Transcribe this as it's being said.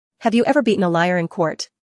Have you ever beaten a liar in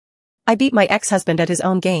court? I beat my ex-husband at his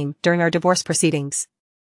own game during our divorce proceedings.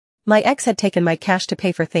 My ex had taken my cash to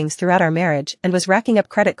pay for things throughout our marriage and was racking up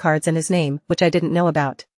credit cards in his name, which I didn't know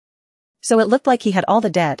about. So it looked like he had all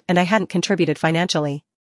the debt and I hadn't contributed financially.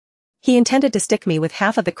 He intended to stick me with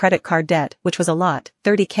half of the credit card debt, which was a lot,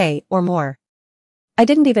 $30,000 or more. I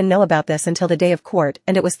didn't even know about this until the day of court,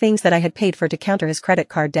 and it was things that I had paid for to counter his credit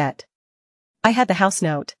card debt. I had the house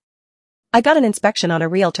note. I got an inspection on a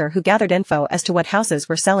realtor who gathered info as to what houses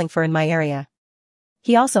were selling for in my area.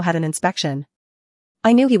 He also had an inspection.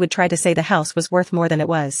 I knew he would try to say the house was worth more than it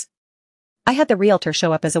was. I had the realtor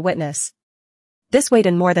show up as a witness. This weighed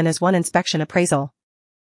in more than his one inspection appraisal.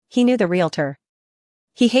 He knew the realtor.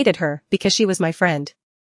 He hated her because she was my friend.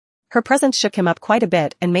 Her presence shook him up quite a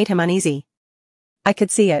bit and made him uneasy. I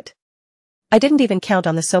could see it. I didn't even count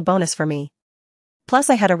on the so bonus for me. Plus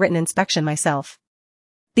I had a written inspection myself.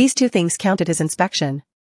 These two things counted his inspection.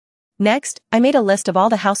 Next, I made a list of all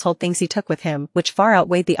the household things he took with him, which far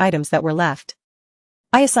outweighed the items that were left.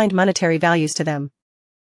 I assigned monetary values to them.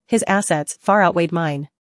 His assets far outweighed mine.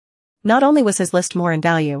 Not only was his list more in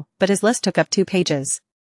value, but his list took up 2 pages.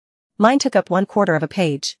 Mine took up 1/4 of a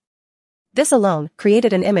page. This alone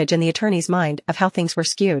created an image in the attorney's mind of how things were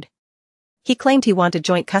skewed. He claimed he wanted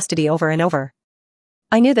joint custody over and over.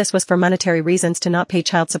 I knew this was for monetary reasons to not pay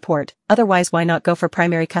child support, otherwise why not go for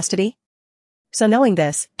primary custody? So knowing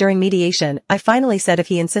this, during mediation, I finally said if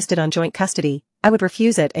he insisted on joint custody, I would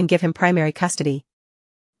refuse it and give him primary custody.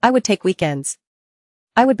 I would take weekends.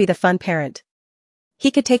 I would be the fun parent.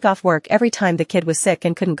 He could take off work every time the kid was sick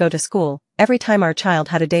and couldn't go to school, every time our child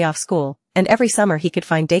had a day off school, and every summer he could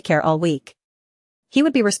find daycare all week. He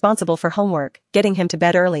would be responsible for homework, getting him to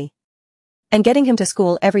bed early, and getting him to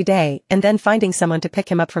school every day, and then finding someone to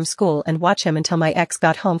pick him up from school and watch him until my ex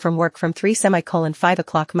got home from work from 5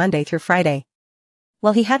 o'clock Monday through Friday.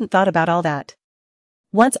 Well, he hadn't thought about all that.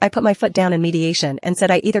 Once I put my foot down in mediation and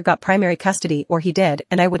said I either got primary custody or he did,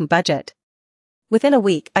 and I wouldn't budge it. Within a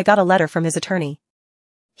week I got a letter from his attorney.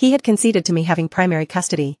 He had conceded to me having primary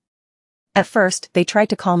custody. At first, they tried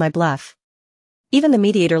to call my bluff. Even the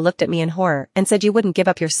mediator looked at me in horror and said, "You wouldn't give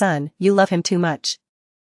up your son, you love him too much."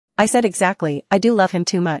 I said, "Exactly, I do love him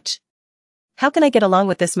too much. How can I get along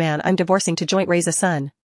with this man I'm divorcing to joint raise a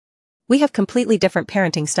son? We have completely different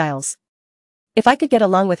parenting styles. If I could get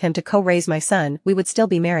along with him to co-raise my son, we would still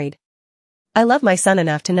be married. I love my son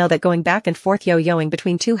enough to know that going back and forth yo-yoing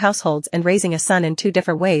between 2 households and raising a son in 2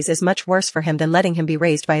 different ways is much worse for him than letting him be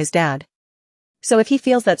raised by his dad. So if he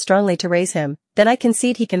feels that strongly to raise him, then I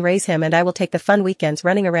concede he can raise him and I will take the fun weekends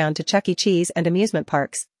running around to Chuck E. Cheese and amusement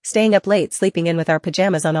parks, staying up late sleeping in with our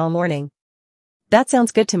pajamas on all morning." That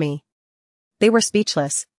sounds good to me. They were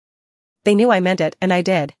speechless. They knew I meant it and I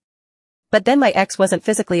did. But then my ex wasn't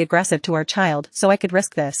physically aggressive to our child, so I could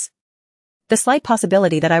risk this. The slight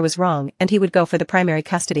possibility that I was wrong and he would go for the primary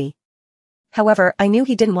custody. However, I knew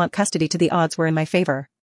he didn't want custody till the odds were in my favor.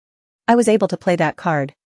 I was able to play that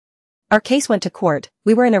card. Our case went to court.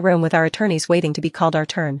 We were in a room with our attorneys waiting to be called our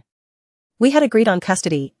turn. We had agreed on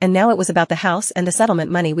custody, and now it was about the house and the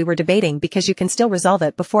settlement money we were debating because you can still resolve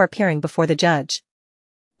it before appearing before the judge.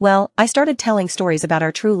 Well, I started telling stories about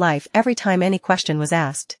our true life every time any question was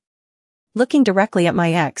asked. Looking directly at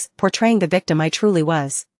my ex, portraying the victim I truly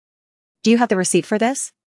was. "Do you have the receipt for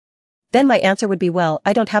this?" Then my answer would be, "Well,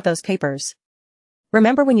 I don't have those papers.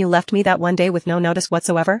 Remember when you left me that one day with no notice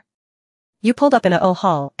whatsoever? You pulled up in a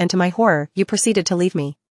U-Haul, and to my horror, you proceeded to leave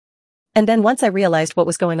me. And then once I realized what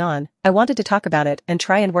was going on, I wanted to talk about it and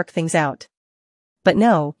try and work things out. But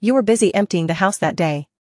no, you were busy emptying the house that day.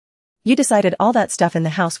 You decided all that stuff in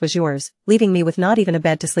the house was yours, leaving me with not even a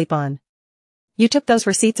bed to sleep on. You took those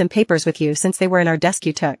receipts and papers with you since they were in our desk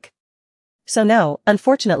you took. So no,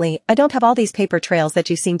 unfortunately, I don't have all these paper trails that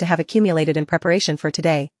you seem to have accumulated in preparation for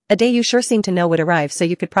today, a day you sure seem to know would arrive so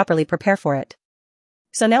you could properly prepare for it.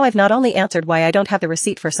 So now I've not only answered why I don't have the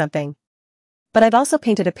receipt for something, but I've also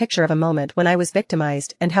painted a picture of a moment when I was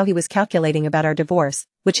victimized and how he was calculating about our divorce,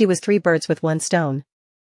 which he was 3 birds with 1 stone.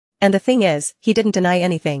 And the thing is, he didn't deny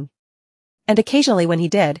anything. And occasionally when he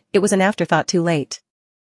did, it was an afterthought too late.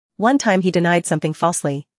 One time he denied something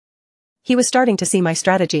falsely. He was starting to see my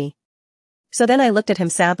strategy. So then I looked at him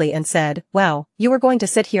sadly and said, "Wow, you were going to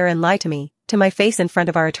sit here and lie to me, to my face in front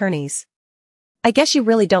of our attorneys. I guess you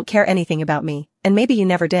really don't care anything about me, and maybe you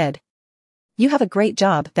never did. You have a great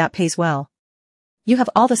job that pays well. You have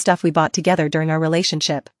all the stuff we bought together during our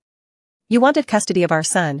relationship. You wanted custody of our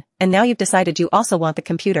son, and now you've decided you also want the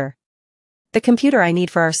computer. The computer I need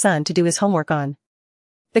for our son to do his homework on.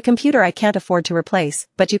 The computer I can't afford to replace,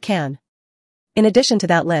 but you can. In addition to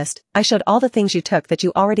that list, I showed all the things you took that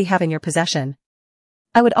you already have in your possession.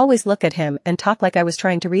 I would always look at him and talk like I was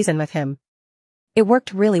trying to reason with him. It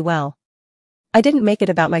worked really well. I didn't make it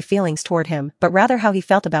about my feelings toward him, but rather how he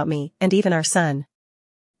felt about me, and even our son.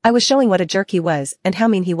 I was showing what a jerk he was, and how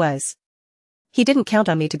mean he was. He didn't count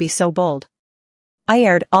on me to be so bold. I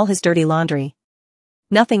aired all his dirty laundry.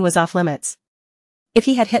 Nothing was off limits. If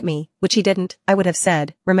he had hit me, which he didn't, I would have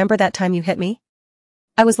said, "Remember that time you hit me?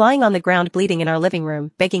 I was lying on the ground bleeding in our living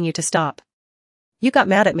room, begging you to stop. You got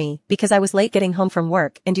mad at me because I was late getting home from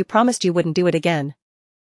work and you promised you wouldn't do it again.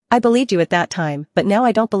 I believed you at that time, but now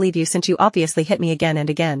I don't believe you since you obviously hit me again and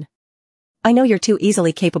again. I know you're too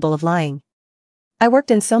easily capable of lying." I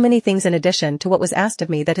worked in so many things in addition to what was asked of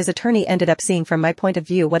me that his attorney ended up seeing from my point of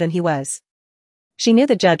view what he was. She knew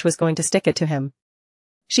the judge was going to stick it to him.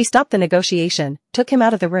 She stopped the negotiation, took him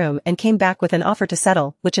out of the room and came back with an offer to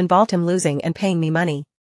settle, which involved him losing and paying me money.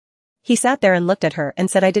 He sat there and looked at her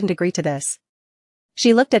and said I didn't agree to this.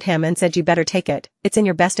 She looked at him and said, "You better take it, it's in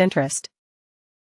your best interest."